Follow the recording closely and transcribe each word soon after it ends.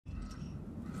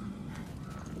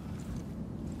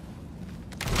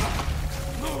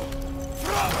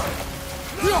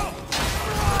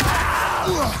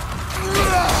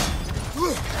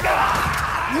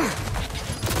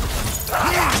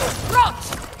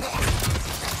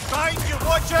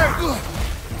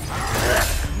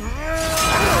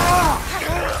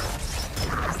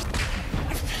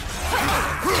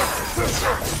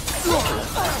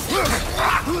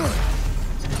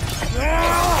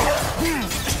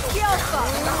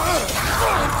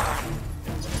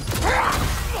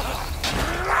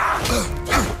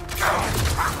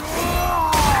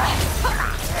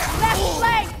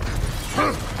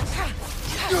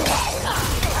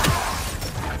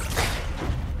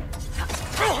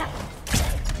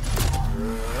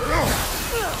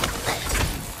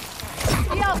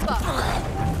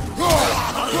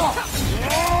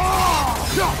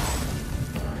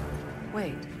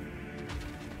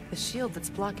shield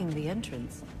that's blocking the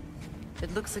entrance.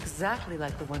 It looks exactly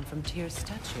like the one from Tyr's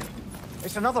statue.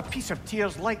 It's another piece of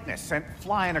Tyr's likeness sent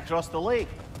flying across the lake.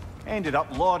 Ended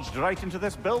up lodged right into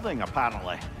this building,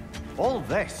 apparently. All of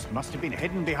this must have been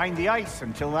hidden behind the ice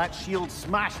until that shield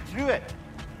smashed through it.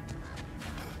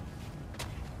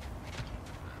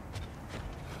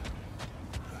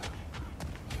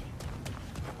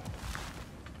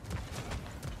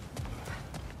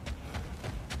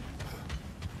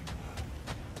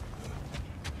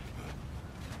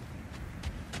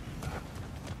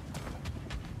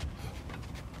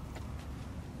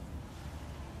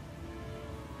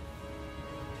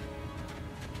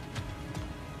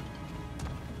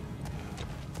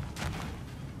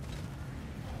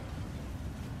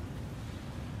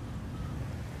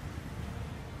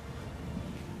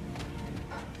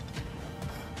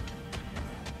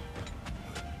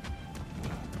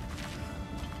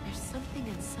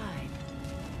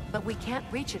 But we can't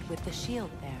reach it with the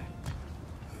shield there.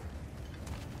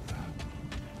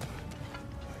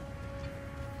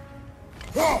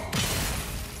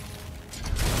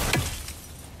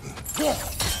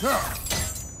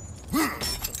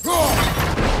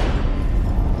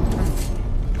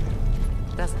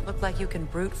 Doesn't look like you can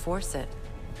brute force it.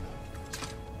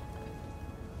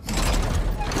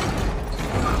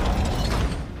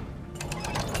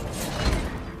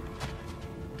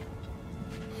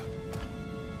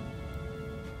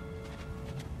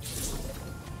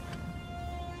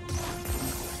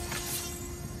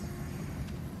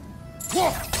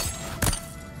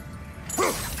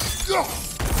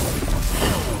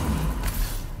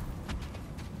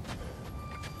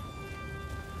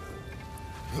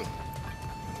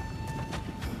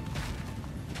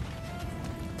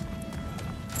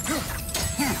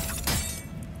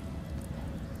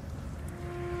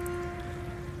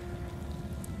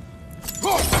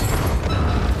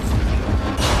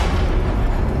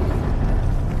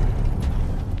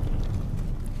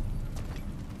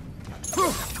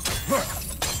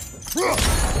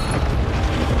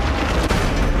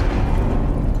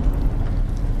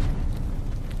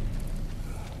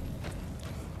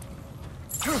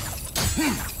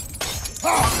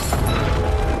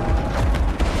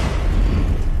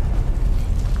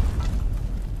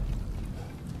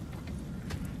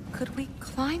 Could we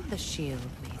climb the shield,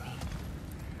 maybe?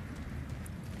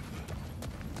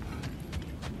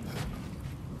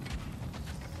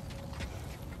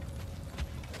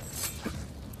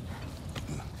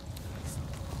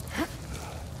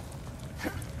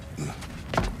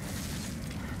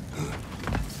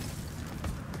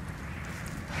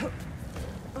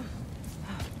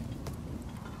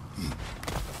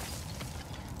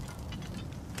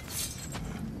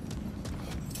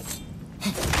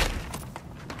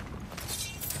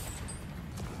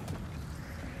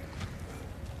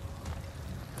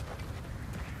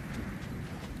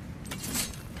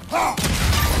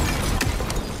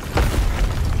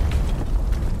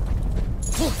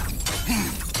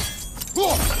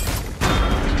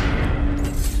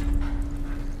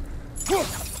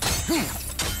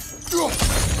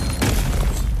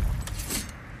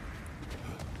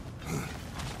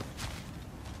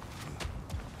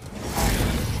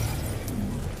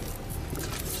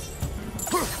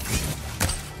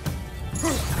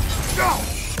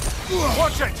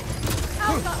 Watch it!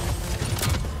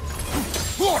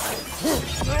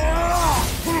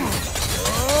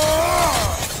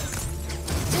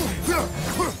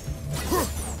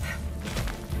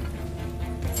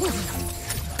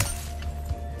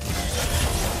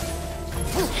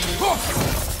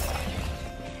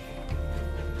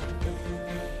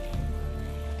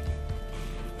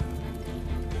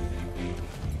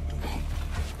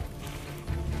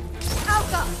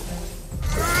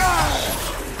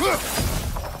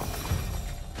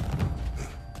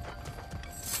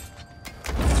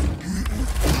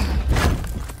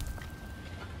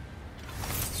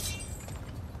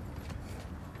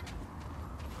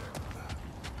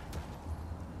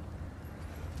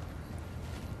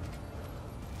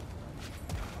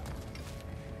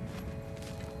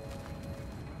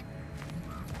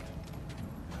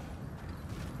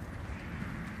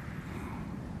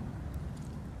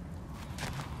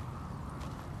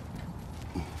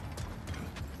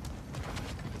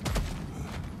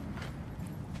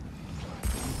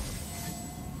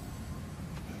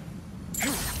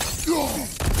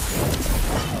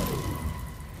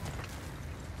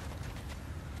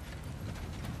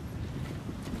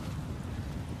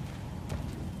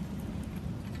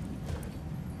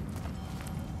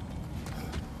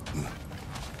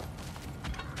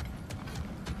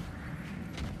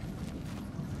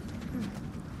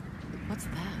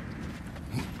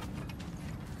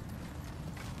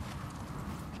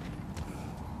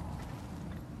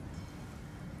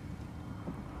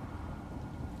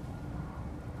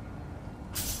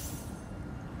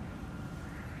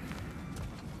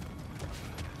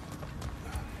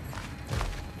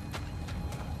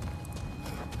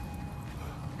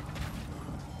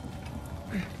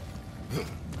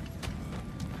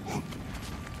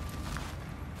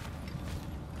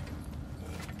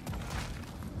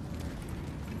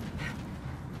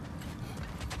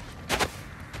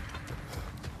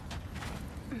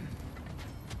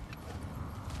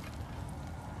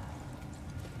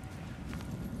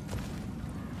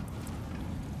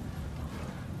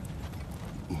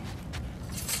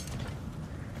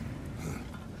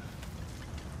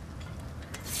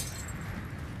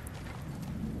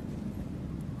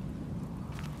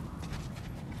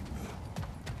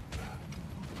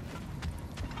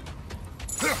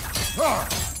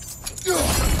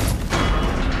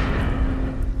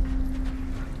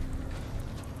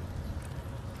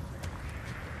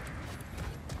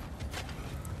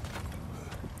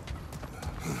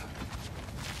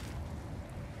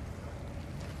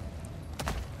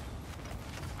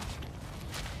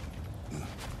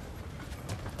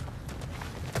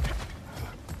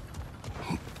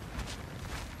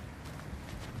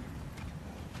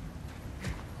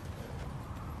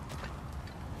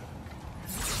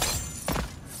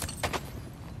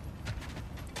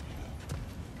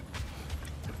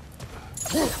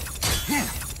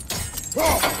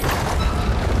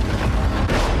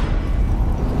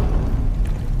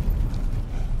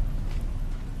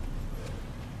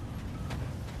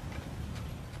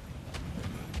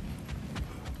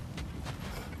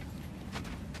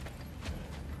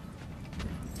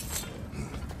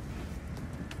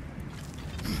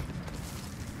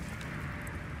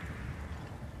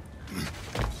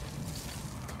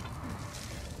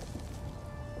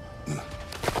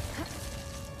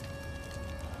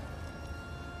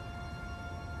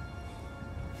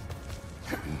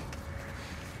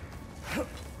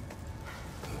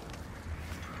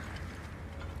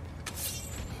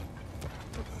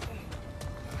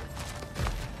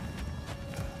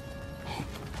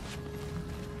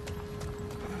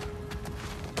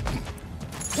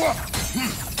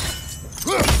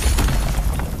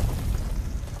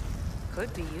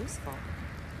 Could be useful.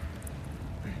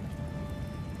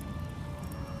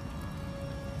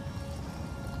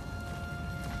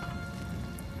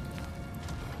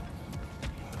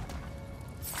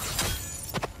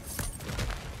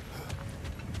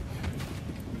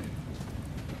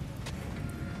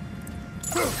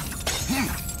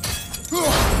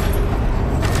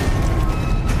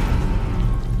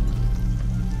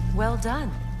 Well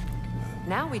done.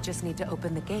 Now we just need to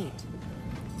open the gate.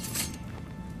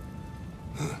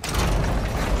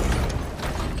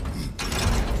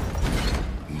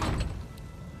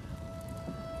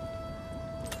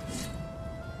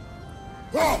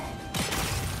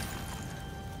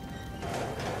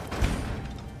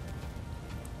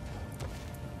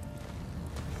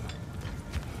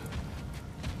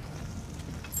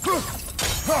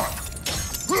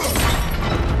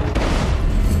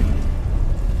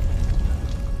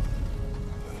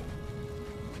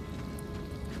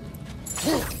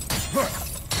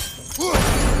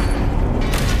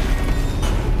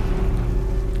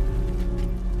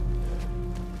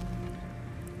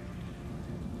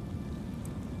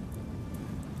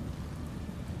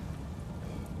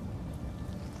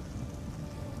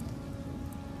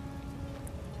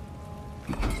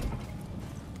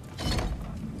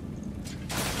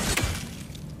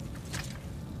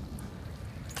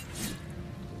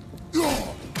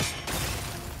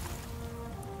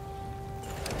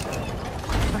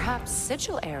 Perhaps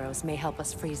sigil arrows may help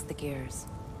us freeze the gears.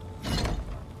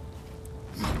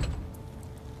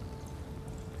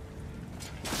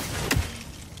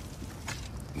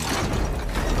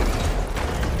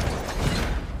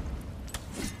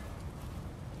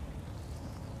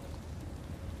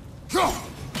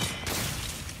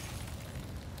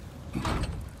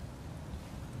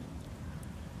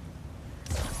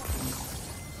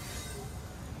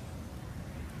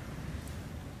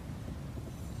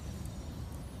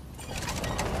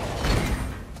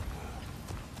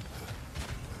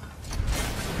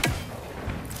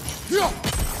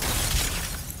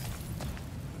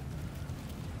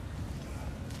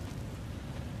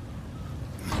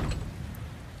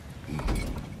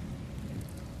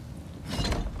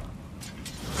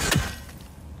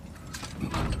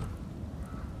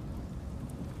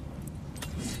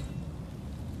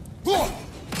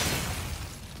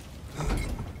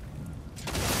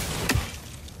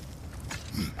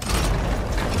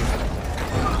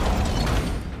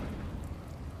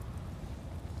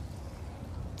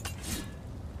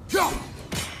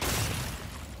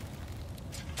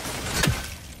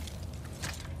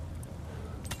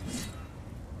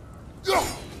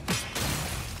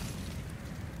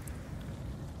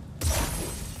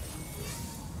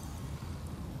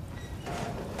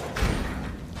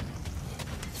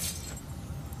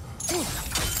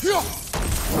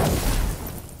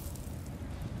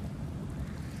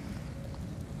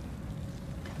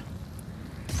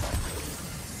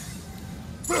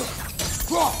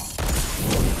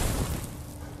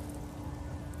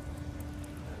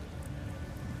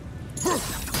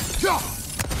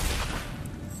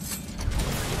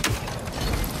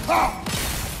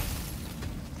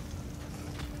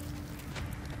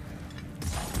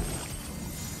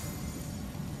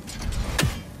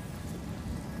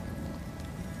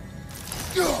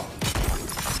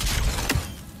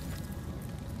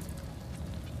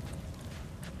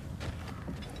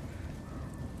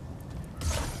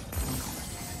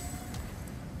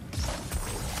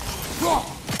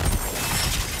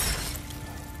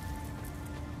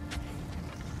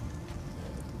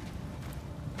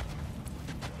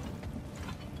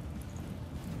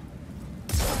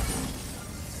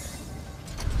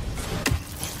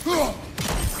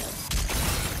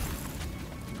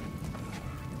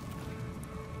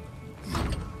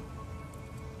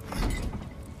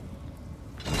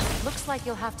 Looks like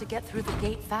you'll have to get through the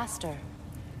gate faster.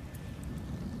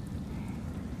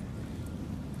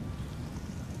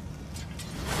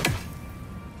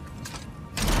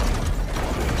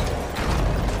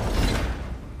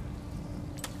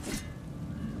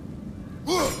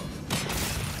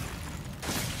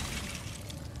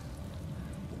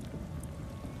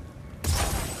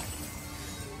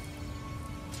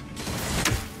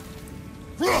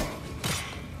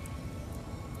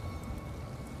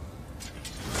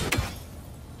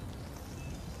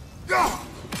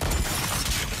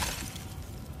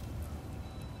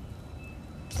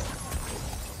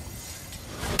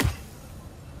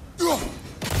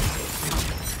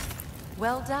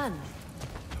 Well done.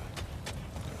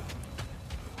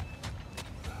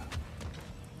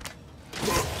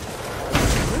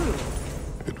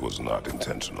 It was not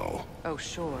intentional. Oh,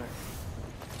 sure.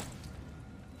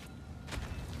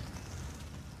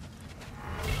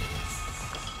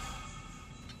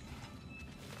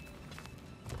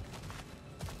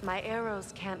 My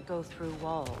arrows can't go through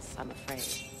walls, I'm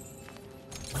afraid.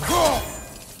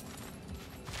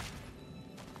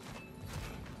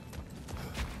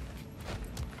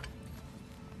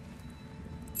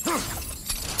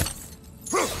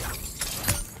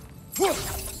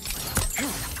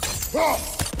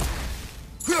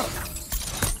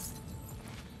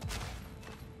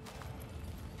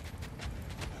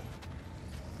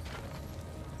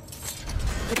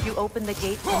 Could you open the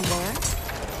gate from there?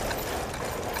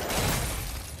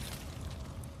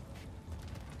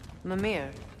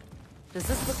 Mimir, does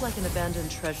this look like an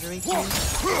abandoned treasury to you?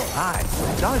 Aye,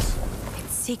 it does.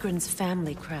 It's Sigrun's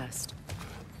family crest.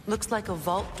 Looks like a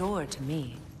vault door to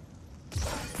me.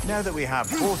 Now that we have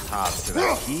both halves to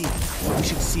that key, we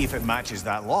should see if it matches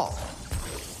that lock.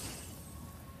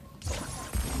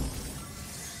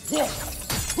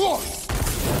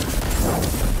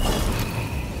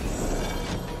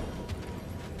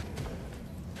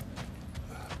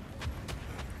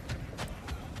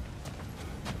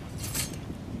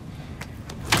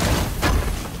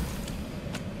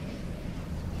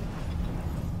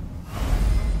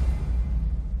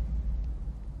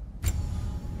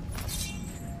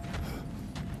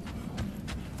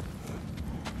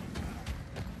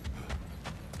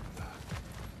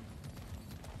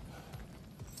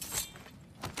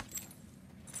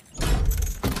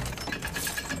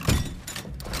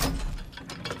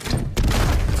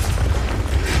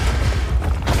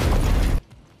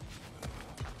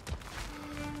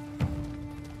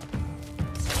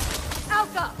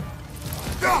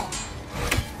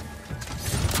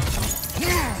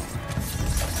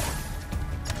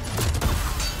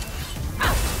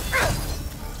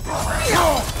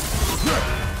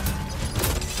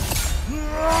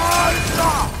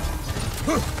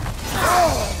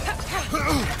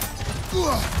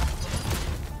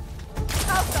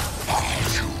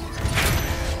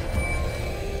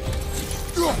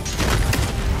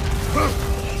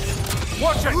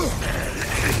 Watch it!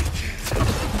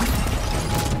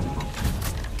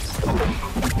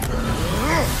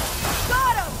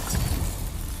 Got him!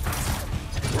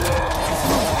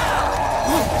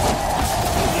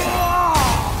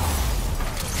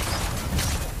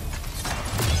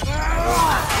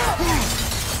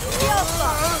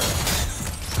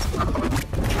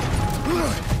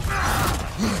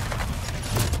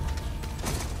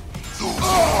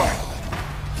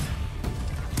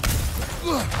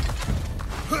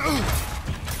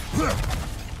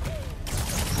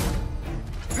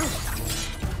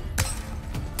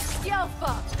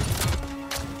 Careful!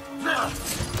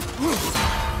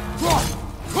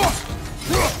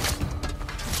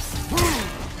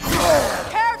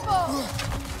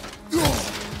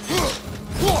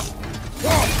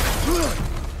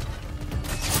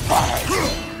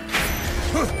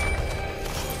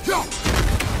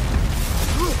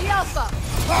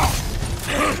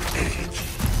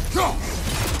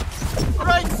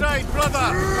 Right side,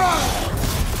 brother!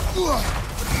 Good!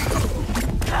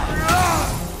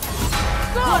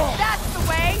 That's the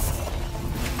way!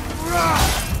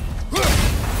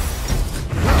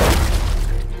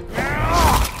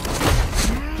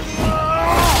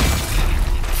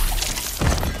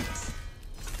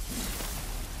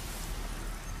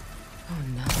 Oh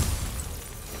no.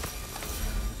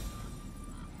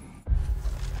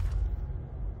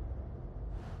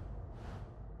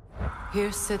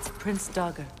 Here sits Prince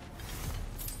Dagger.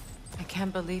 I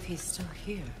can't believe he's still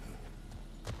here.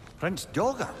 Prince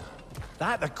Dagger?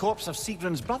 That the corpse of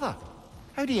Sigrun's brother?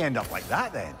 How'd he end up like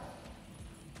that, then?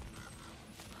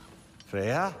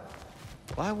 Freya?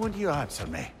 Why won't you answer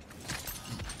me?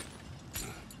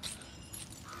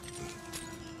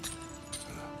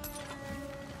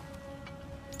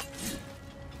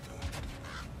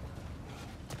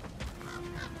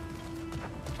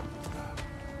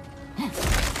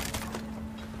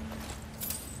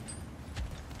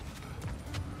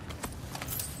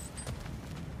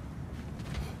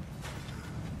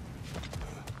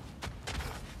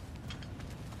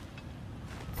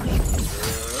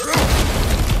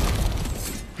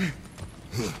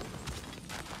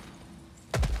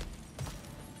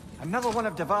 Another one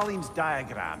of Dvalin's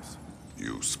diagrams.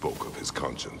 You spoke of his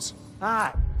conscience.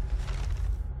 Ah.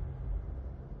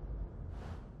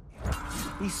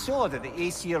 He saw that the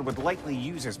Aesir would likely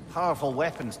use his powerful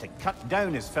weapons to cut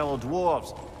down his fellow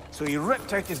dwarves, so he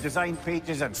ripped out his design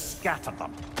pages and scattered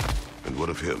them. And what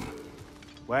of him?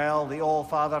 Well, the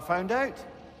All-Father found out.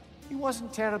 He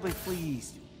wasn't terribly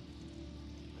pleased.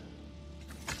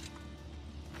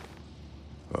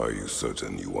 Are you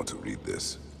certain you want to read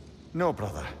this? No,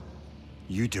 brother.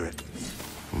 You do it.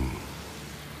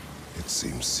 It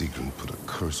seems Sigrun put a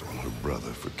curse on her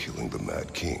brother for killing the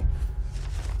Mad King.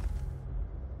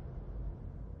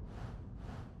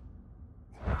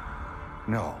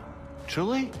 No.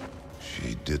 Truly?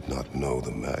 She did not know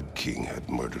the Mad King had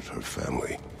murdered her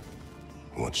family.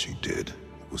 Once she did,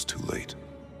 it was too late.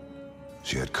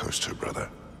 She had cursed her brother.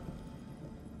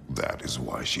 That is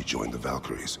why she joined the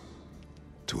Valkyries.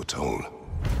 To atone.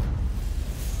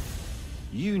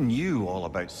 You knew all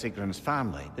about Sigrun's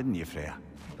family, didn't you, Freya?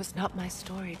 It was not my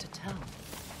story to tell.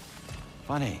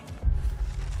 Funny.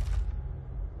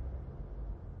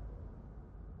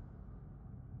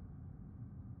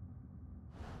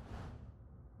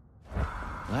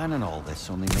 Learning all this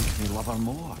only makes me love her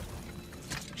more.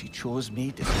 She chose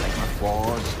me despite my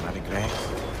flaws, my regrets.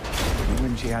 Even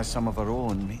when she has some of her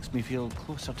own, makes me feel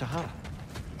closer to her.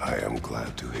 I am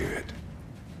glad to hear it.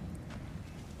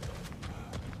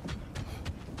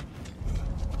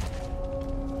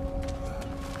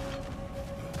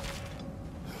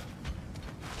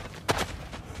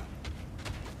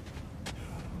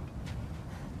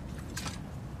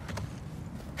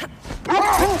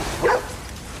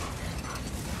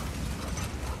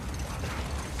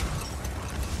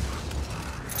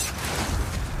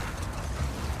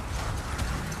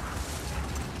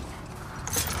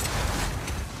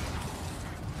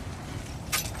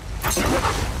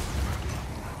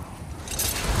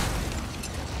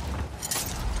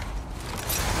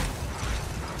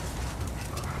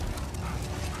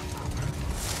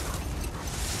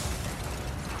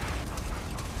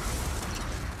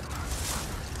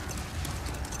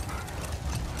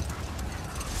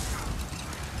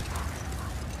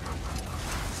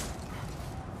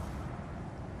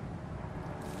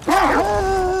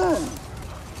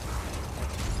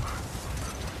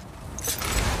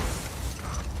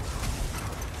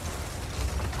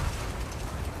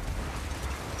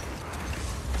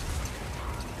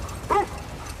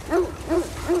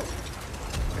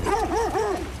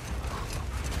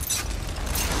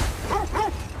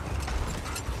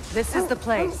 This is the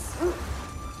place.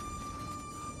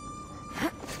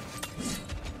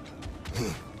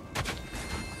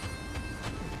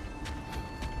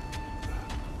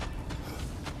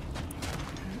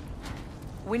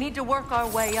 We need to work our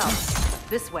way up.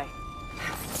 This way.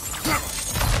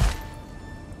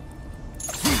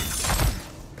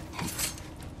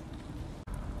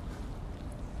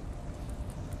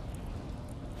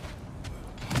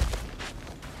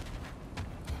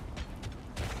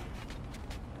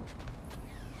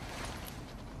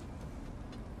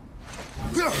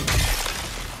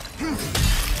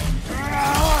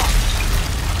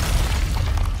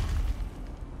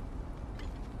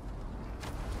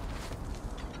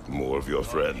 More of your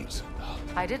friends.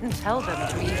 I didn't tell them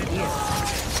to be here.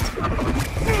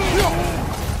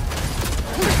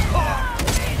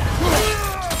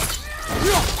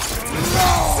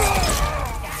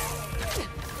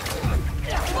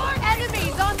 More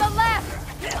enemies on the left!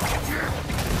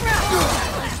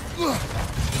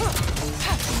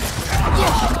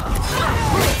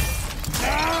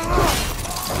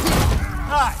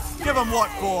 give him what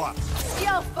for!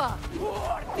 Yelfa!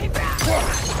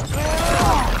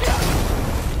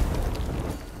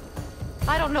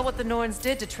 I don't know what the Norns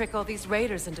did to trick all these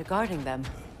raiders into guarding them.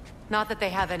 Not that they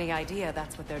have any idea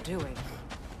that's what they're doing.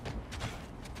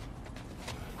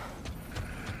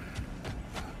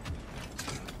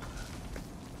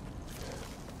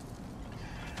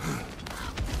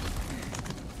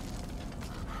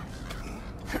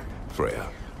 Freya,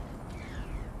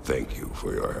 thank you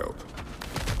for your help.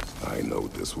 I know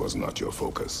this was not your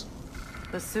focus.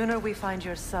 The sooner we find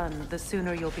your son, the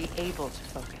sooner you'll be able to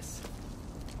focus.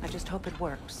 I just hope it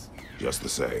works. Just the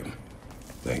same.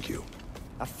 Thank you.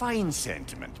 A fine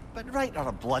sentiment, but write her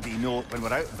a bloody note when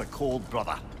we're out of the cold,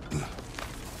 brother.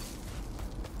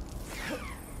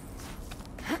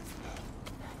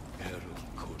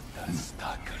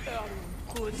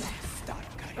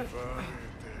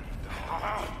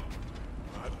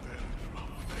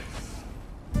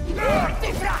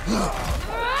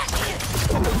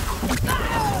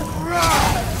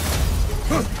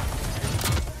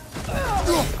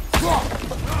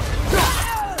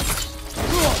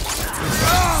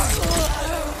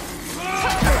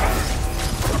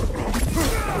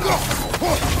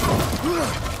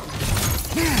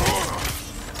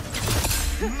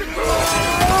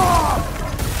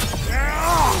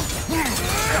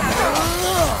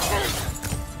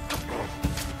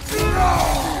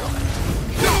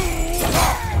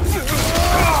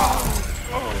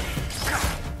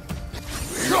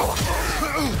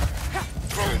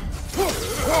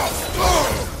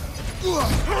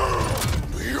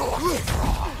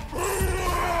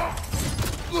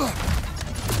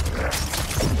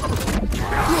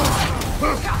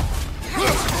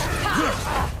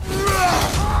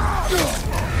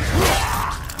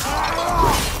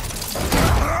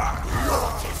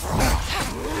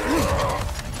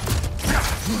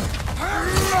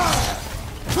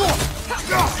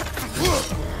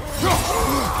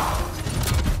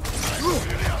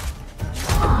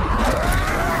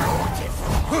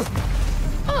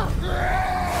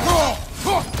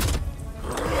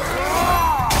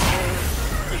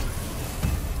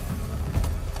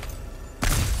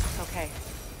 Okay,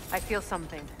 I feel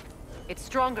something. It's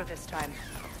stronger this time.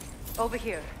 Over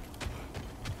here.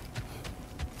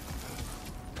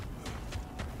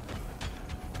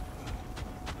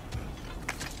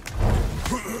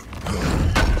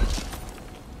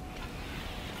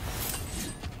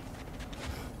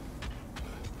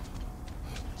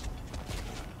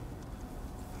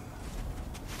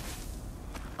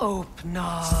 Open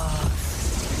up.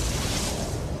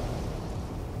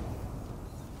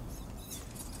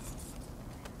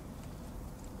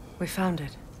 We found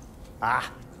it.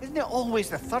 Ah, isn't it always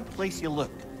the third place you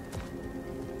look?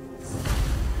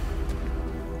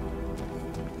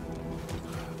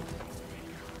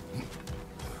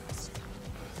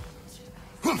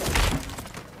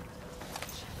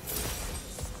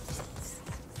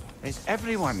 Is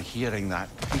everyone hearing that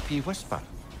creepy whisper?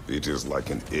 It is like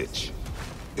an itch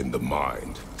in the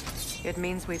mind. It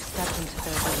means we've stepped into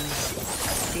their domain.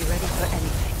 Be ready for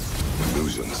anything.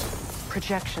 Illusions.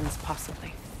 Projections,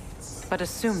 possibly. But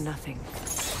assume nothing.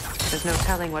 There's no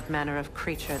telling what manner of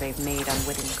creature they've made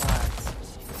unwitting guards.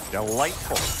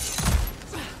 Delightful.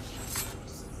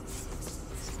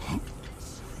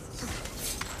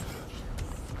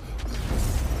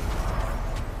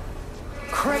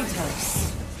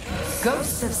 Kratos,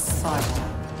 Ghost of Sparta,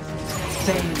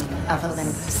 Bane of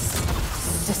Olympus,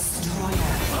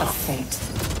 Destroyer of Fate,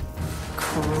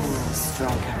 Cruel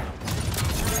Striker,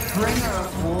 Bringer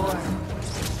of War,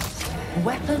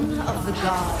 Weapon of the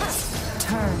Gods,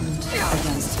 turned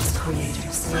against his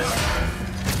creators.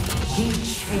 He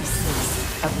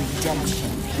chases a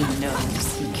redemption he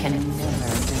knows he can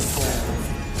never deserve.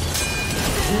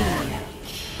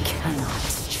 He cannot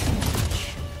change.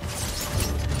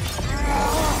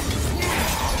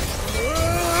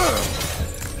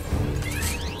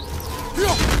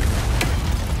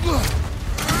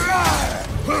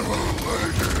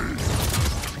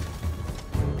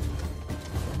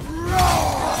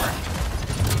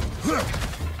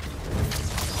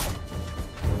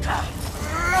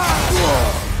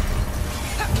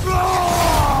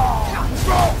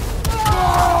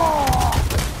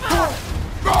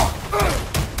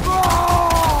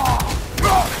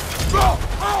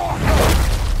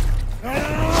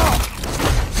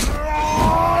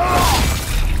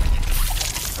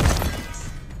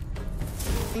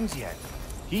 Yet.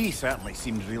 He certainly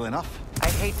seemed real enough.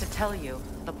 I'd hate to tell you,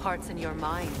 the parts in your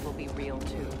mind will be real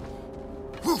too.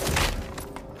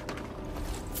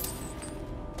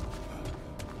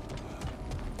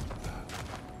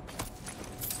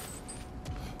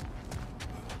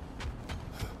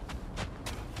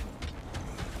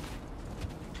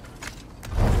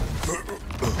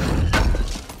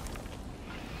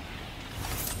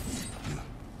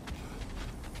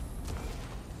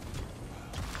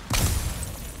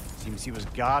 Means he was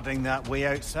guarding that way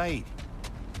outside.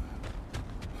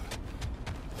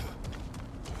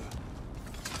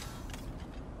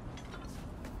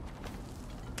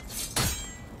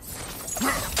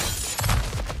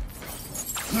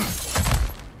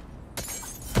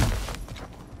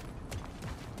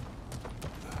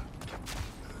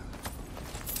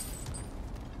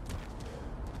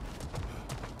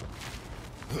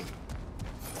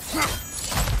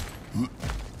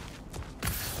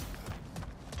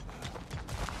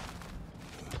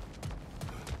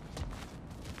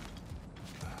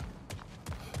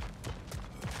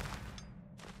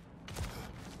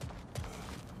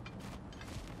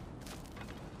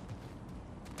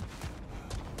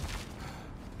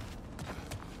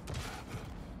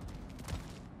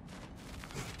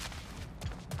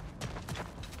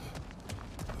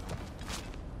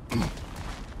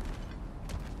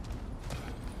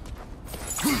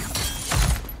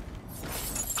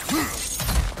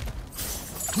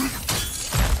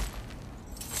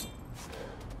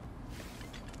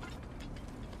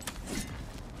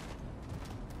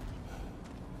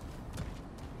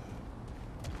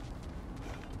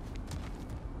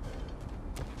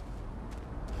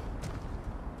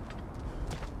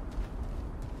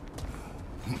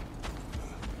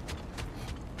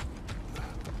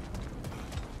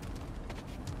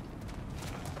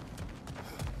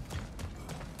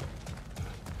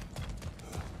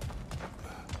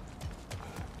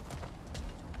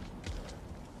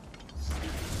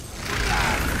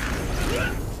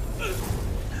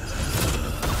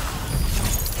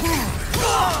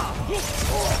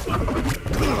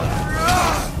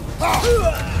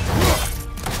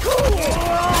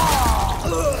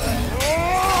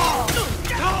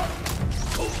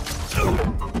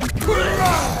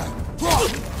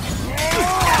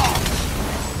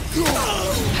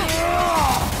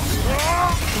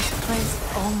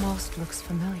 Looks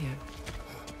familiar,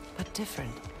 but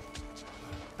different.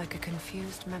 Like a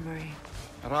confused memory.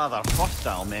 A rather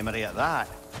hostile memory at that.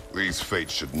 These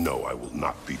fates should know I will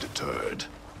not be deterred.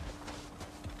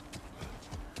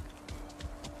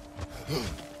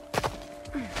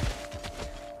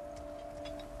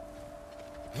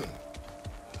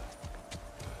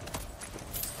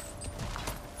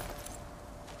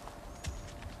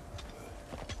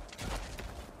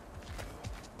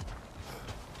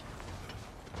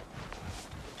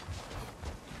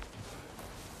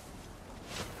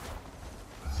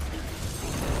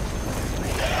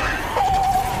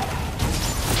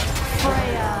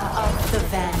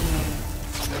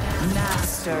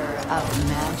 Of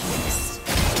magics,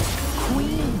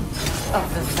 queen of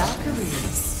the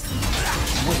Valkyries,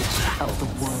 witch of the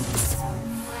woods,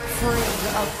 free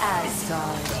of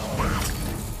Asgard,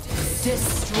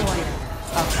 destroyer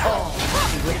of all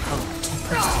she would hope to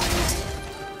protect.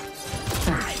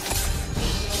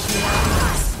 She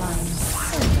always finds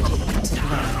somebody to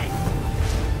blame.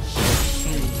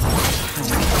 She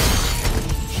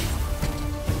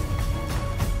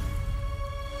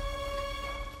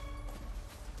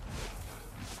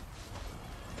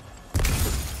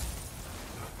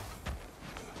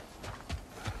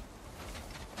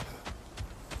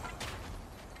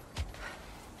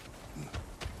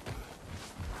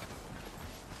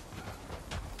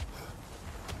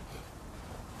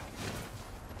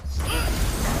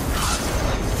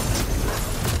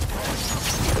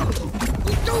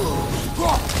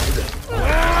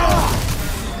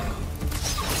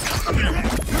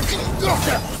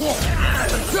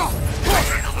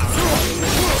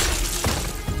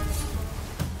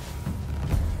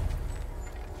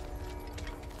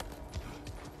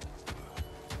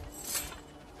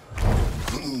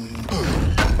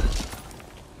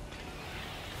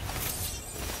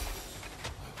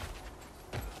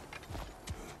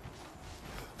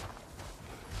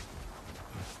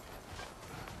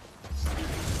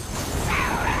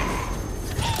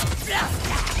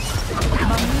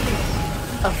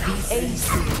of the AC.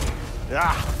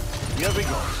 Ah, here we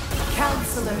go.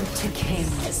 Counselor to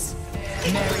kings,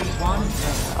 Mary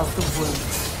Wander of the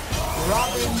woods,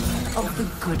 Robin of the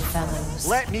good fellows.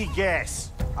 Let me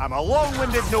guess. I'm a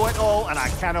long-winded know-it-all and I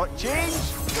cannot change?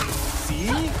 See?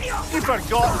 You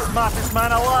forgot the smartest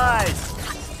man alive!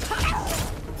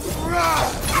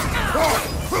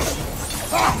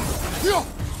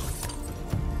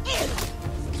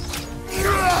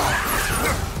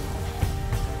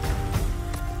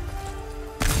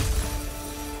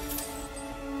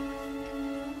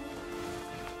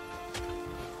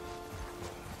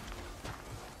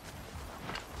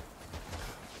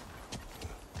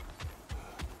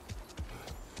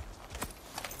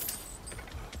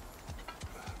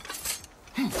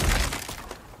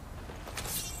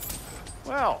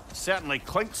 Well, certainly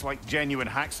clinks like genuine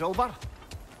hack silver.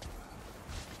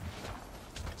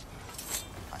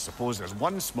 I suppose there's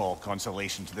one small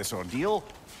consolation to this ordeal.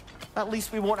 At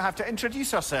least we won't have to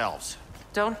introduce ourselves.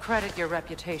 Don't credit your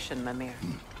reputation, Mimir.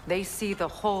 They see the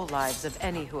whole lives of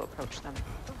any who approach them.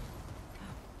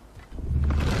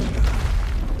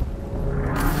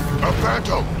 A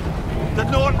phantom! The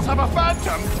Norns have a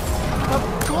phantom?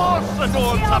 Of course the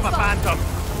Norns have a phantom!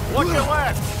 What's your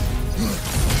left?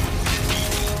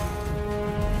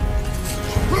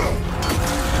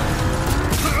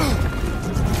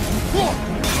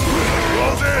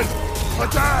 Close in!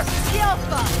 Attack!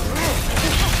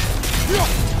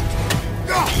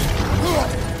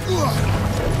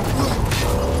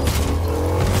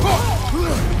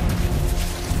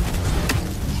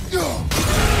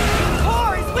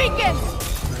 Core is weakened!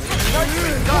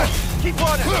 Nicely done! Keep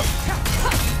on it!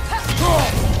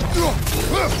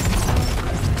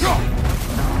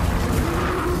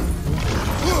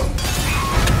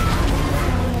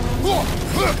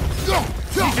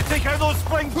 Need to take out those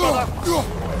springs, brother!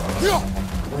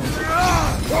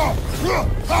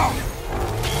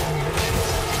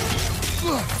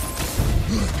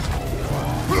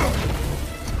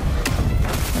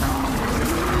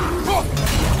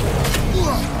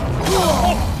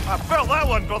 Oh, I felt that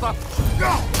one, brother!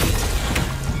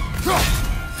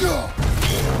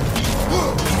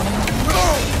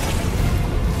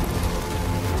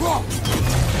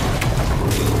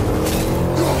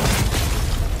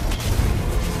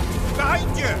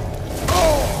 Behind you!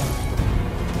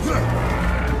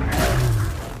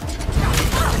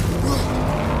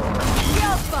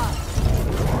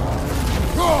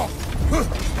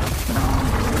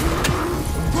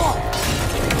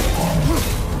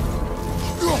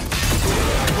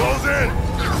 Close in!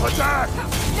 Attack!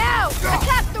 Now!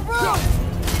 Attack the room!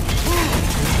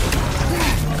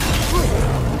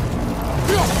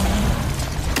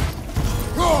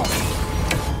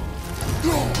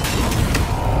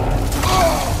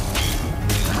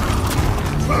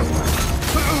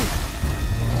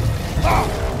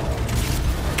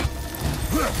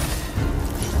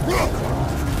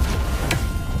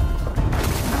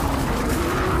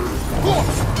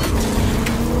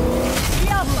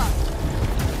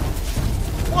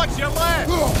 What's your left?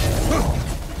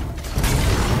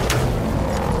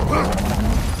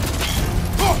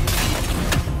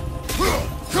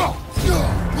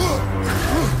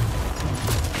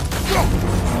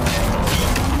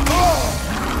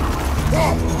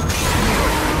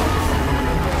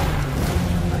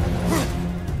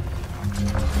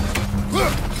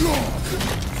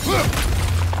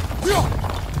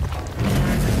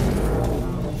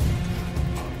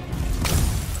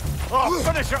 Oh,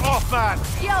 finish it off, man!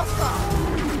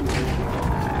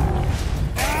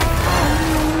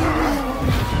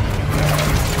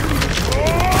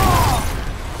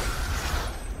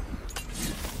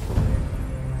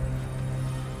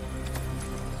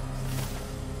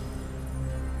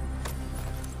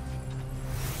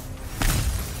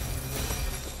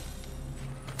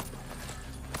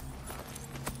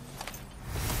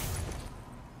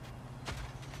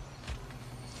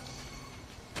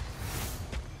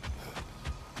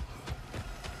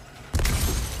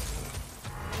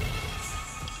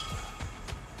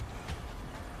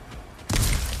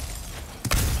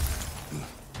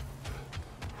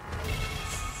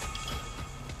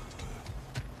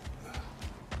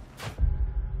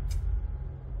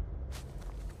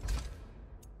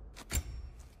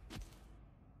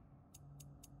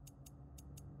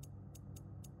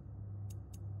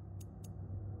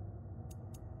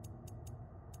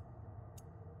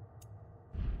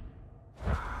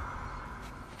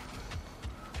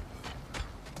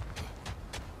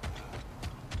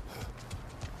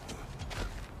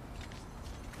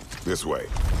 This way.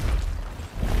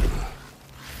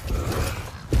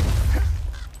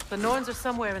 The Norns are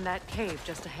somewhere in that cave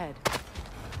just ahead.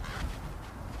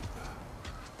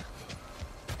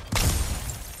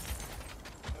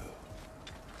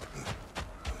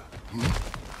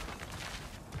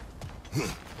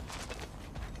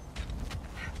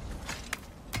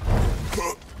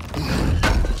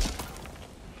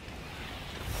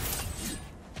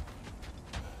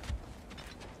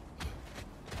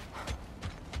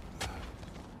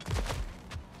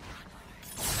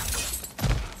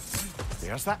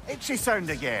 There's that itchy sound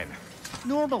again.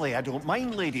 Normally, I don't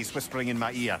mind ladies whispering in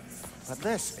my ear, but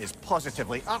this is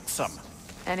positively irksome.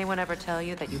 Anyone ever tell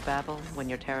you that you babble when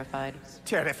you're terrified?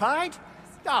 Terrified?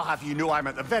 I'll have you know I'm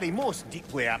at the very most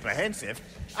deeply apprehensive.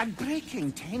 And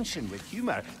breaking tension with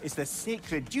humour is the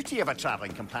sacred duty of a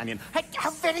travelling companion.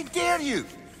 How very dare you?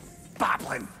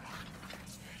 Babbling!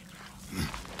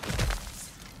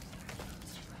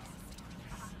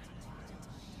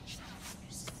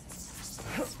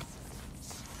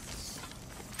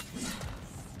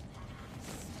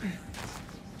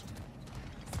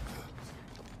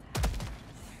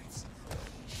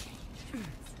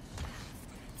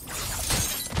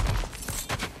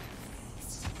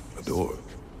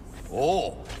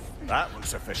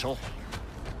 seems official.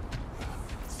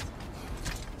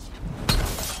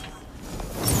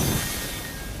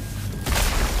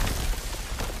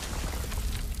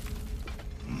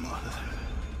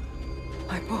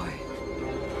 My boy.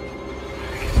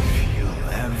 Feel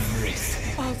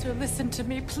everything. Baldur, listen to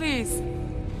me, please.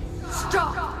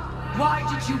 Stop! Why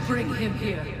did you bring him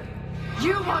here?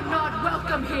 You are not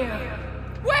welcome here!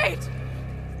 Wait!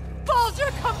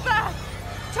 Baldur, come back!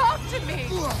 Talk to me!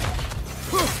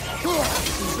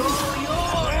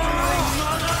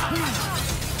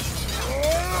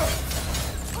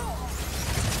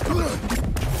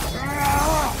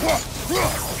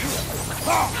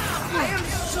 I am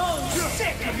so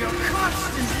sick of your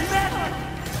constant meddling!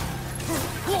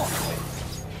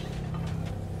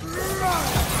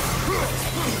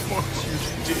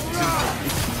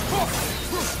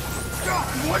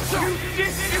 What you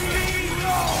did to me!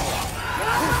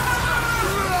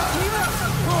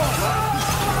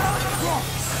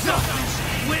 Selfish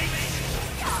witch!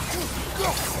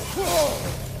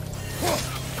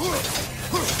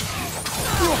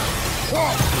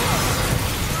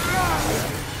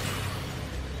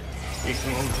 It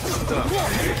won't stop.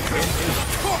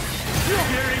 You're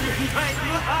right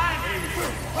behind me!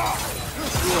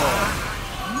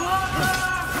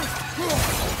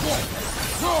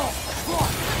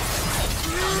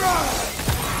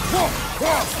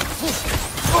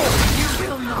 You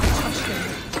will not touch him!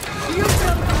 You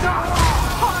will not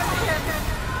harm him!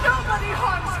 Nobody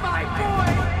harms my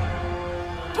boy!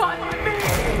 But me!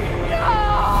 No!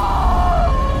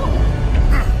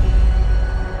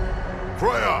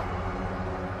 Freya!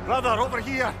 Brother, over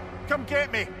here! Come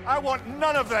get me! I want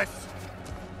none of this!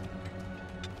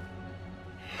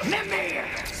 Mimir!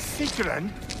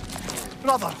 Sigrun?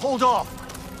 Brother, hold off!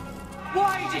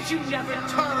 Why did you never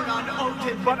turn on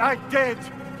Odin? But I did!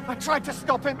 I tried to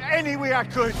stop him any way I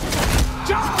could!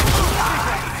 Don't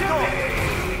lie to me!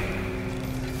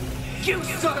 You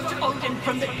served Odin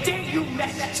from the day you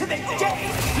met to the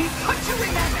day he put you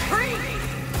in that tree!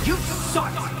 You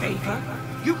sought favor,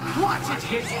 you plotted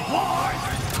his wars,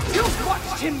 you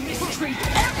watched him mistreat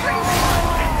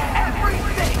everyone and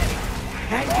everything!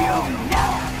 And you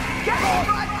never gave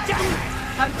a damn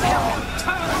until you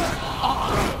turned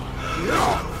on!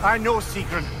 I know,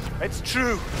 Sigrun. It's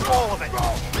true. All of it.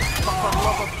 But for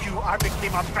love of you, I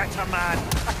became a better man.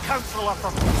 A counselor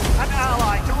for me. An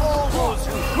ally to all those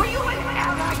who... Were you an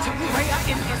ally to Freya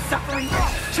in her suffering?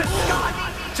 To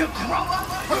Skadi? To Groa?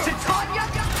 Or to Tanya?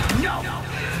 No!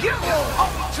 You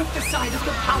only took the side of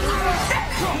the power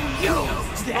that he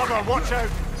used! Brother, watch out.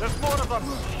 There's more of them.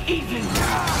 Even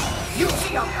now, you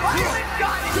see a violent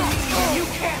god in me, and you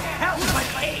can't help but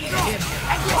aid him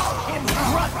and call him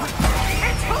brother.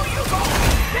 It's who you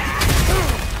always been.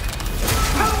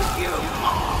 Who you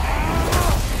are.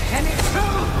 And it's who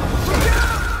you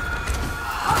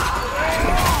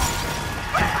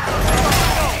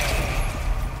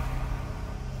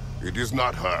are. It is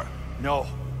not her. No.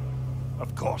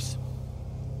 Of course.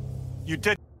 You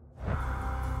did...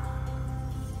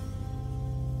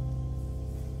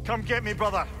 Come get me,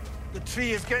 brother. The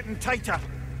tree is getting tighter.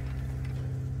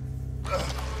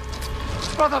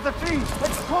 Brother, the tree!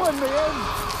 It's pulling me in!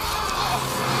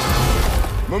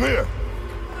 Mimir!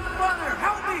 Brother,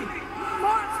 help me!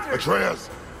 Monster! Atreus!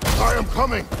 I am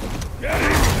coming!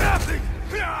 Nothing!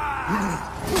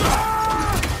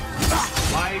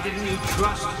 Why didn't you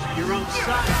trust your own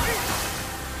son?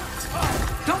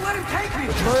 Don't let him take me!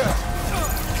 Atreus!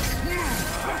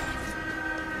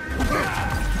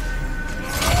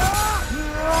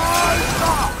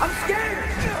 I'm scared!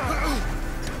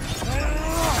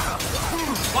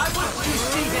 Why wouldn't you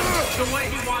see him the way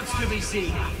he wants to be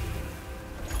seen?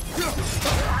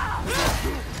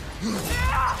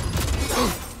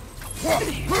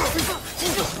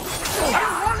 I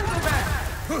don't want to go back!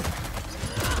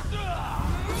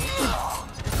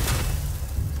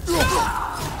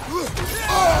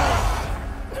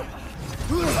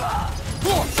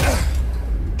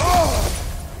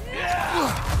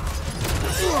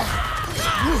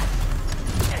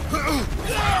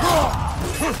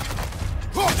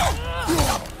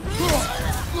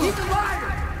 He's a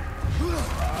liar!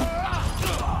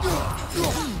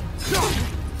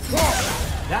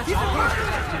 That's all he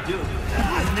had to do.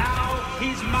 And now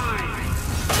he's mine.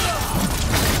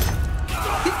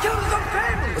 He killed his own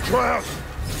family! Atreus!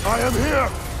 I am here!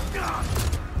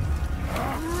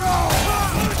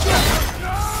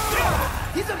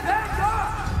 He's a bad dog!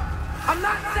 I'm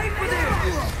not safe with him!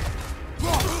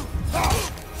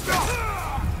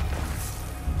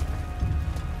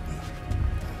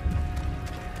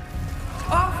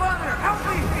 Oh, Father, help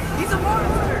me! He's a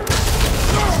monster!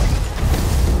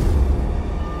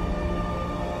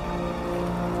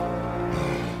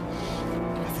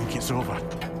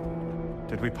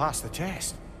 Did we pass the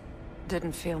test?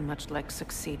 Didn't feel much like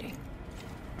succeeding.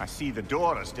 I see the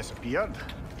door has disappeared.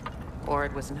 Or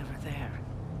it was never there.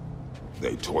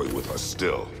 They toy with us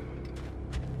still.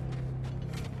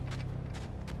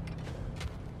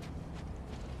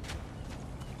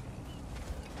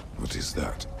 What is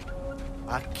that?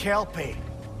 A Kelpie.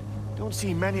 Don't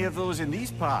see many of those in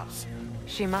these parts.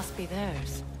 She must be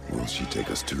theirs. Will she take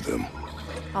us to them?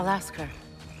 I'll ask her.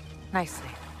 Nicely.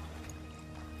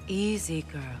 Easy,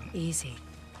 girl. Easy.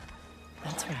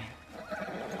 That's right.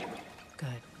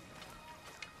 Good.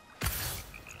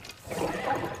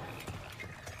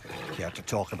 Care to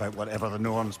talk about whatever the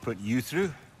Norns put you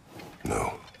through?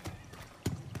 No.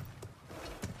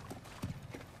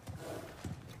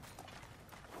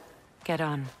 Get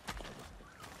on.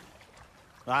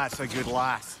 That's a good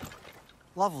lass.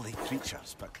 Lovely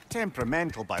creatures, but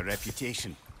temperamental by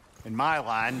reputation. In my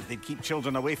land, they'd keep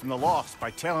children away from the lost by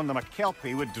telling them a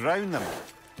Kelpie would drown them.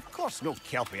 Of course, no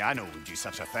Kelpie I know would do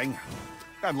such a thing.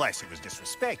 Unless it was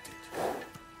disrespected.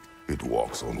 It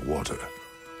walks on water.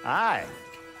 Aye.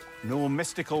 No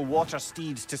mystical water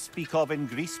steeds to speak of in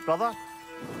Greece, brother?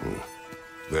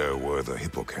 There were the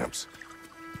hippocamps.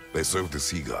 They served the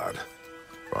sea god.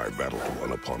 I battled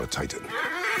one upon a titan.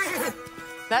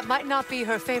 That might not be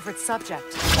her favorite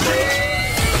subject.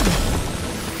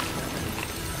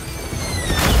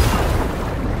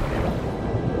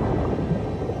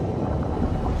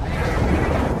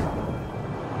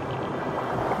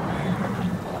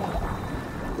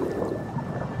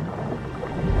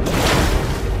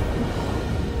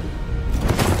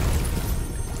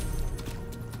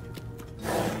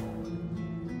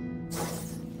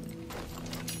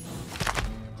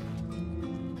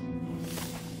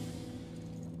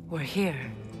 We're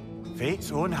here.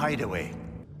 Fate's own hideaway.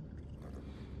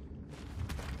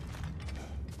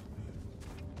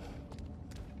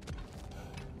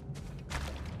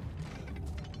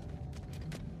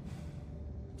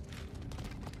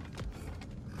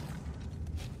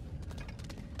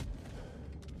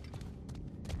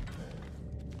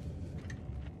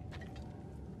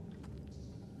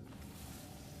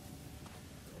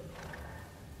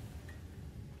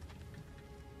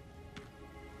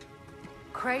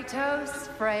 Kratos,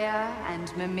 Freya,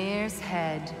 and Mimir's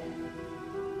head.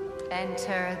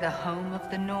 Enter the home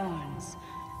of the Norns,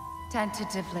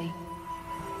 tentatively.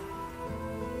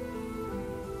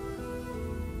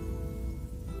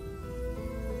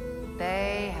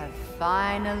 They have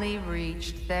finally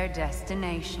reached their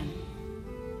destination.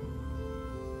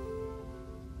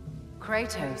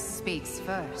 Kratos speaks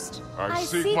first. I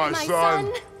seek my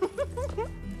son!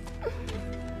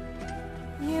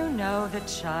 You know the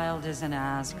child is in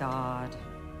Asgard.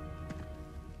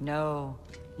 No,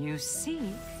 you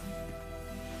seek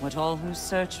what all who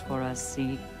search for us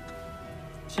seek.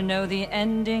 To know the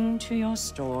ending to your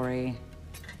story.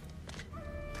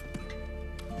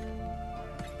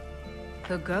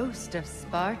 The ghost of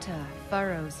Sparta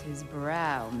furrows his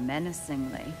brow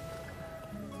menacingly.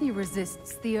 He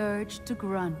resists the urge to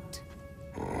grunt.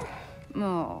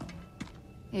 Oh,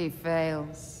 he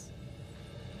fails.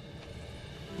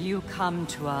 You come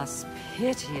to us,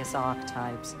 piteous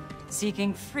archetypes,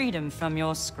 seeking freedom from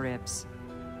your scripts.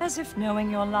 As if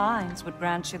knowing your lines would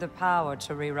grant you the power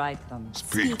to rewrite them.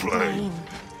 Speak plain.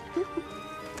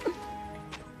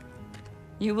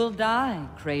 You will die,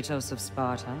 Kratos of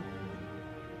Sparta.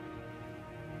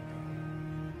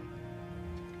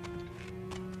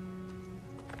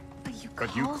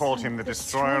 But you called him the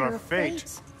destroyer of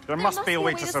fate. There must be a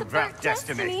way to subvert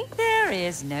destiny. There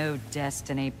is no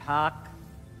destiny, Puck.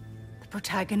 The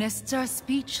protagonists are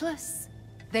speechless.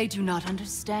 They do not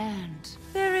understand.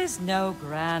 There is no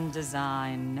grand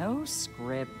design, no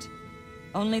script.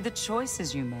 Only the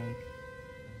choices you make.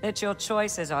 That your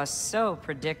choices are so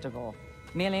predictable,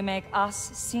 merely make us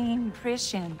seem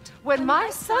prescient. When my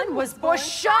son was born,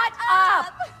 shut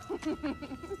up!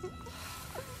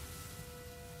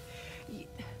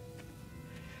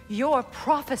 Your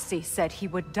prophecy said he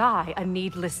would die a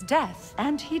needless death.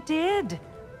 And he did.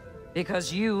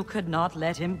 Because you could not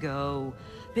let him go.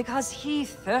 Because he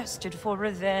thirsted for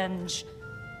revenge.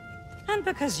 And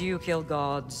because you kill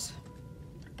gods.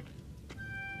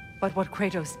 But what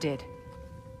Kratos did,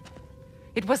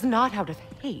 it was not out of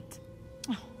hate.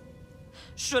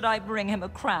 Should I bring him a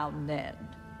crown then?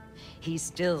 He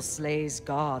still slays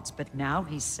gods, but now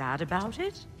he's sad about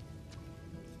it?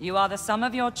 You are the sum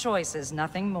of your choices,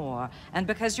 nothing more. And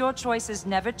because your choices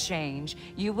never change,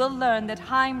 you will learn that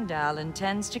Heimdall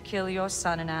intends to kill your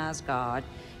son in Asgard,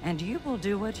 and you will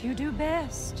do what you do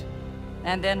best.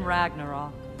 And then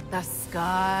Ragnarök. The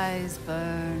skies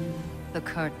burn, the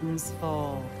curtains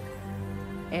fall.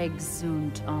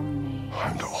 Exunt omnes.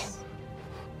 Heimdall.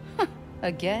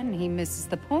 Again, he misses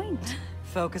the point.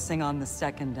 Focusing on the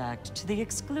second act to the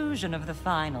exclusion of the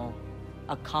final.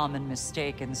 A common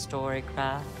mistake in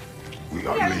storycraft. We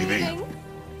are leaving.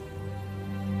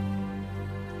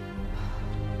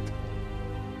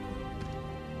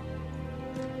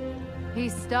 He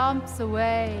stomps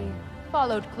away,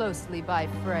 followed closely by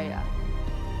Freya.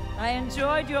 I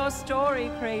enjoyed your story,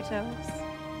 Kratos.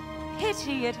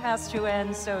 Pity it has to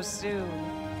end so soon.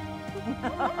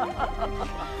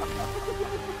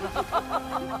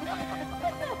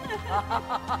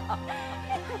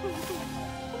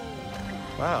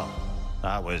 Well,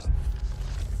 that was...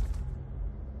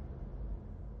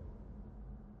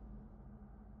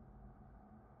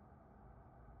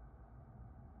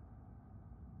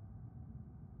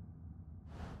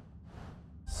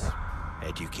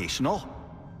 educational.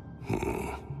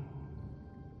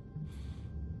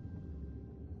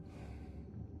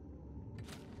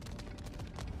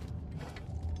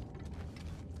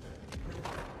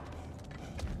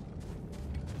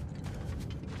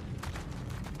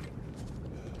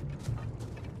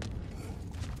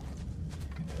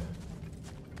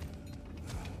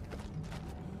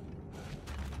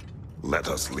 Let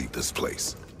us leave this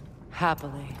place.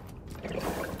 Happily.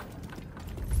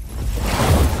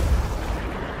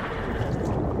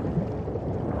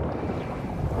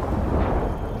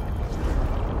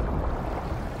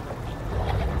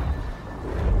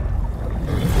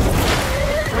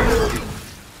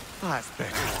 That's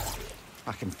better.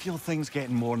 I can feel things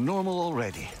getting more normal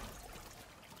already.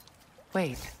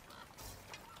 Wait.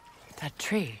 That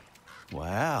tree.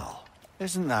 Well,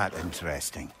 isn't that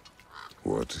interesting?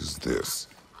 What is this?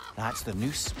 That's the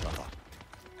noose, brother.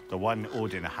 The one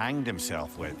Odin hanged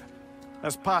himself with.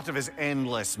 As part of his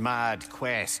endless, mad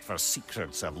quest for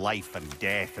secrets of life and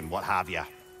death and what have you.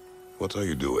 What are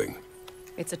you doing?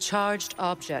 It's a charged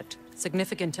object,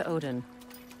 significant to Odin.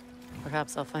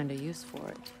 Perhaps I'll find a use for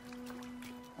it.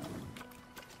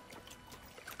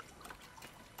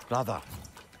 Brother,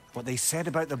 what they said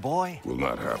about the boy? Will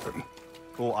not happen.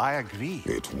 Oh, I agree.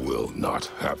 It will not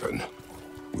happen.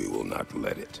 We will not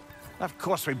let it. Of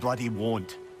course we bloody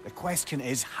won't. The question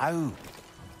is how?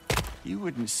 You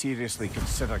wouldn't seriously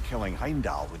consider killing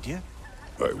Heimdall, would you?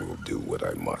 I will do what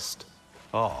I must.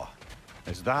 Oh,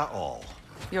 is that all?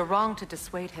 You're wrong to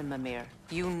dissuade him, Mimir.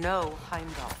 You know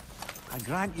Heimdall. I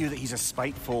grant you that he's a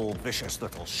spiteful, vicious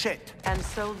little shit. And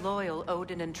so loyal,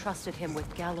 Odin entrusted him with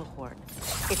Gjallarhorn.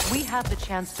 If we have the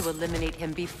chance to eliminate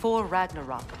him before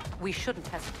Ragnarok, we shouldn't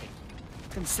hesitate.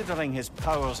 Considering his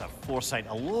powers of foresight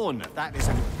alone, that is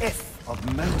an if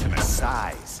of mountainous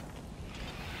size.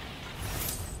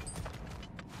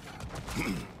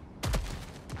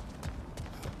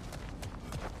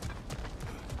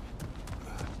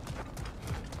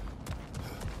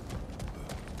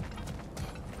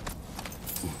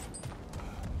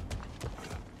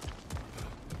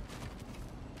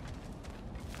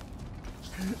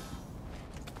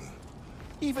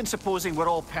 Even supposing we're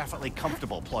all perfectly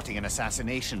comfortable plotting an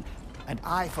assassination, and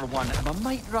I, for one, am a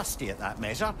mite rusty at that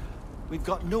measure, we've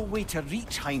got no way to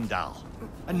reach Heimdall,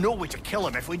 and no way to kill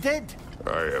him if we did.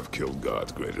 I have killed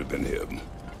gods greater than him.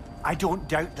 I don't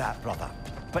doubt that, brother,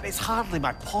 but it's hardly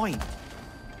my point.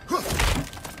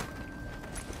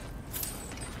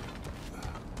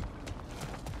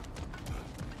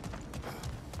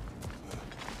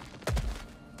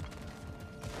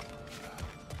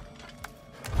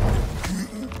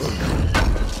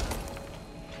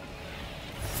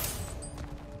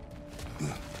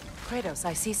 Kratos,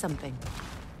 I see something.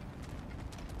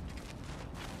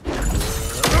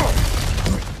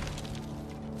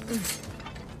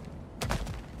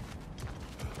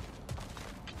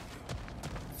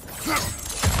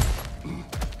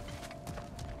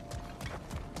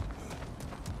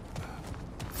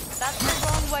 That's the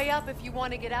wrong way up if you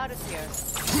want to get out of here.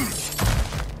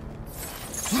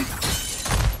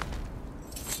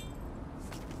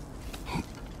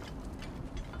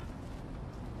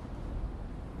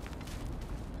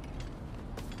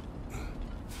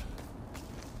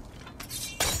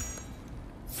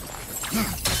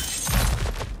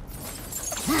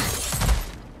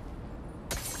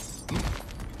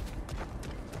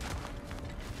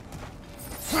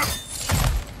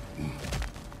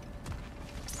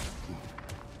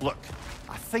 Look,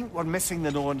 I think we're missing the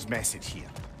Norn's message here.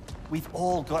 We've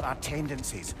all got our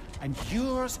tendencies, and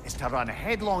yours is to run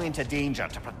headlong into danger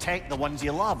to protect the ones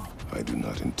you love. I do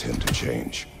not intend to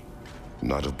change.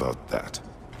 Not about that.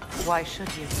 Why should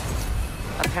you?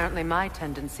 Apparently my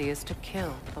tendency is to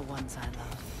kill the ones I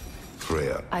love.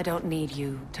 Freya, I don't need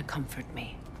you to comfort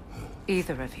me.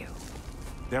 Either of you.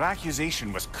 Their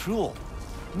accusation was cruel.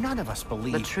 None of us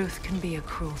believe... The truth can be a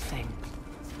cruel thing.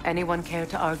 Anyone care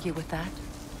to argue with that?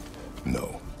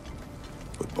 No.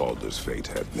 But Baldur's fate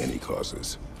had many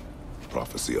causes.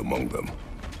 Prophecy among them.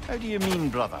 How do you mean,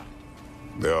 brother?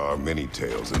 There are many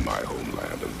tales in my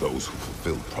homeland of those who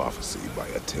fulfilled prophecy by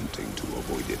attempting to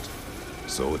avoid it.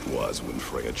 So it was when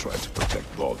Freya tried to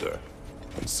protect Baldur.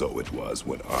 And so it was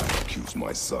when I accused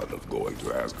my son of going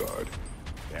to Asgard.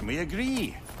 Then we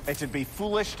agree. It'd be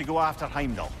foolish to go after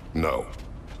Heimdall. No.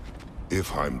 If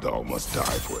Heimdall must die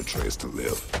for Atreus to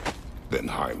live, then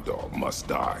Heimdall must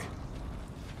die.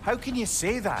 How can you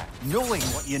say that, knowing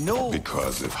what you know?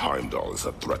 Because if Heimdall is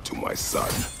a threat to my son,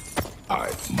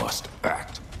 I must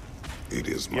act. It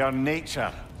is my... Your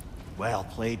nature. Well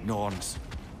played, Norns.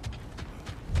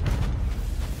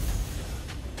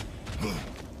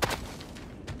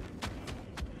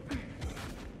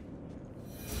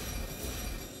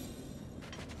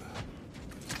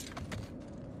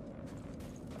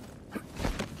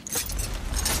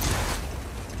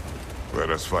 Let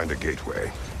us find a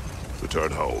gateway.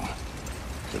 Return home.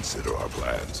 Consider our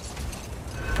plans.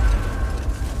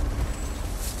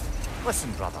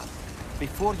 Listen, brother.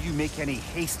 Before you make any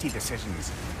hasty decisions,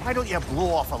 why don't you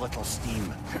blow off a little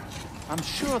steam? I'm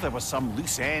sure there was some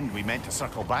loose end we meant to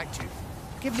circle back to.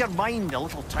 Give your mind a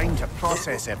little time to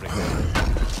process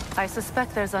everything. I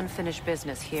suspect there's unfinished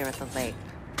business here at the lake,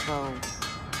 though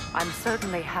I'm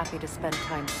certainly happy to spend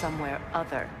time somewhere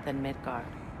other than Midgard.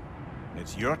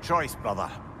 It's your choice, brother.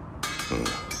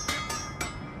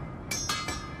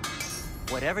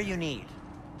 Whatever you need.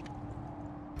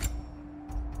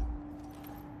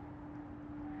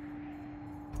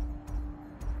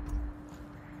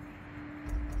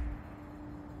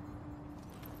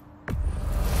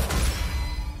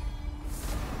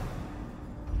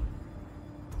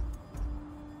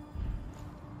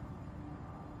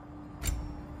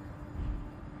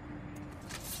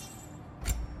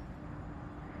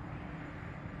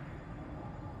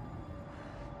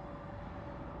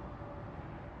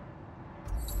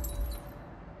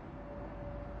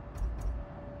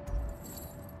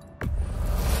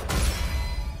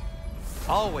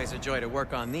 Always a joy to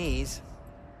work on these.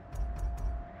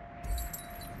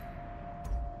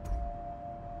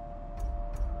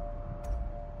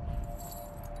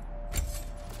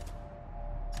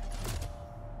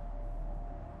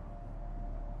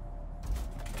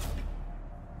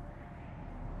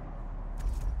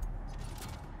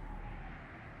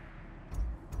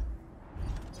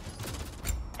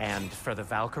 And for the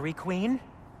Valkyrie Queen?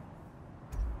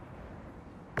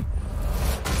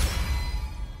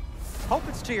 Hope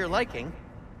it's to your liking.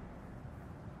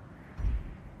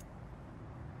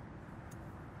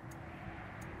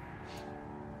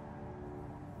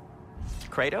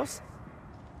 Kratos?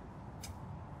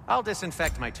 I'll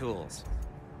disinfect my tools.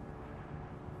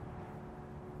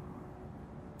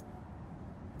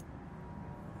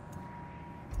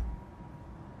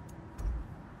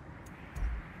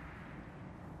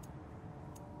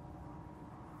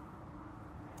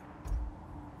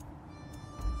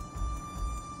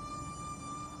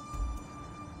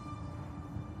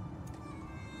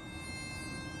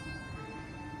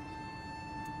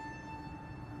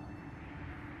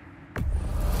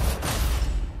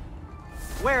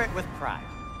 Wear it with pride.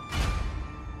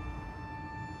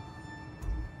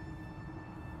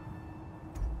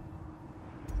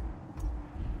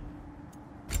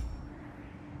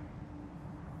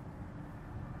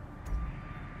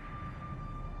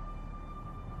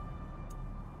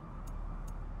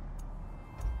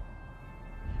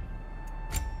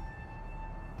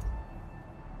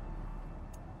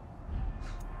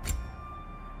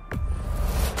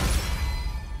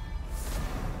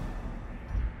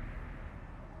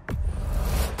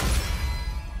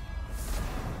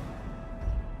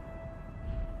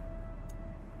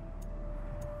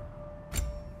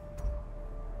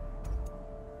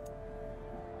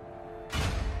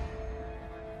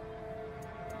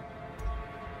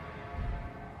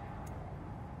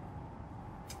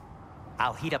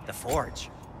 I'll heat up the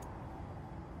forge.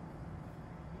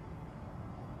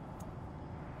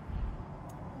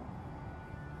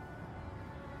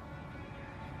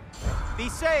 Be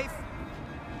safe!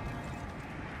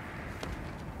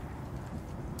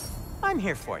 I'm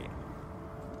here for you.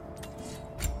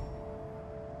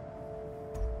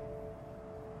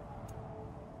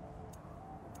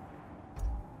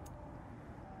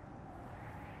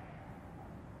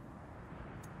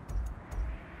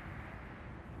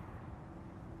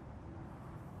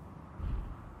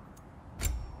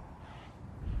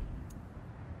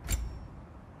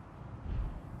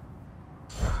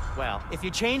 Well, if you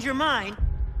change your mind...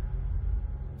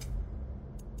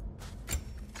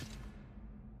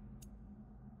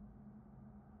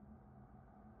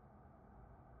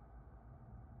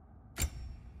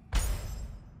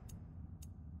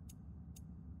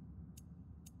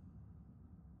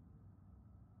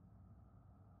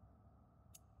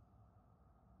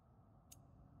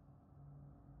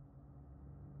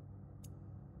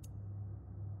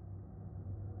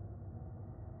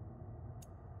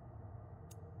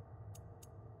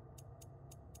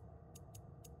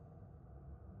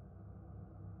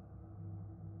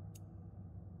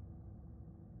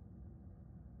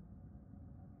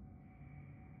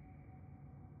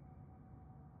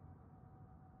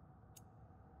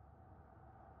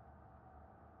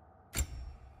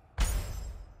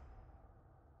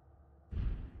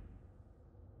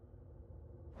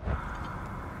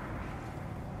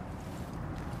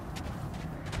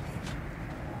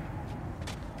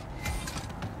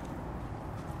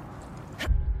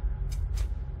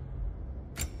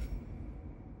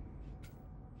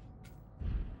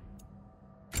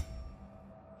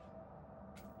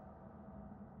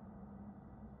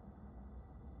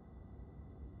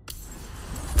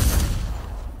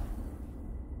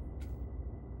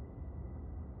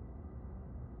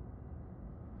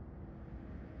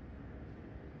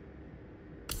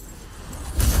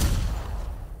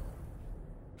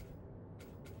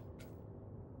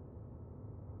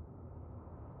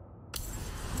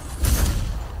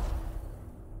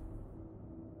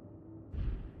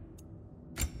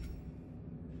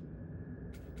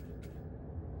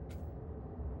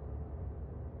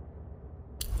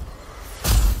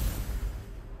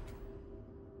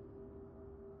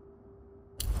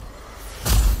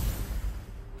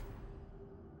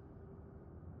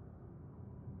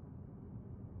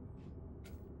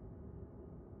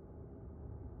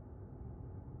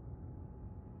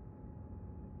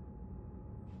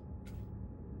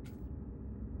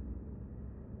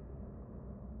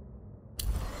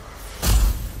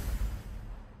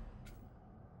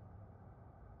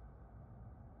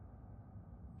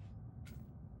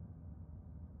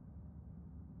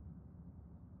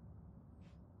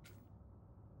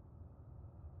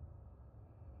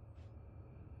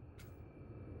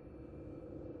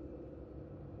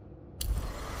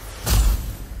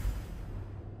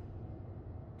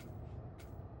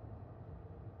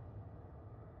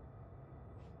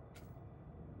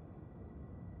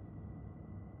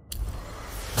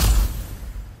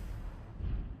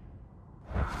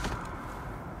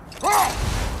 Ah!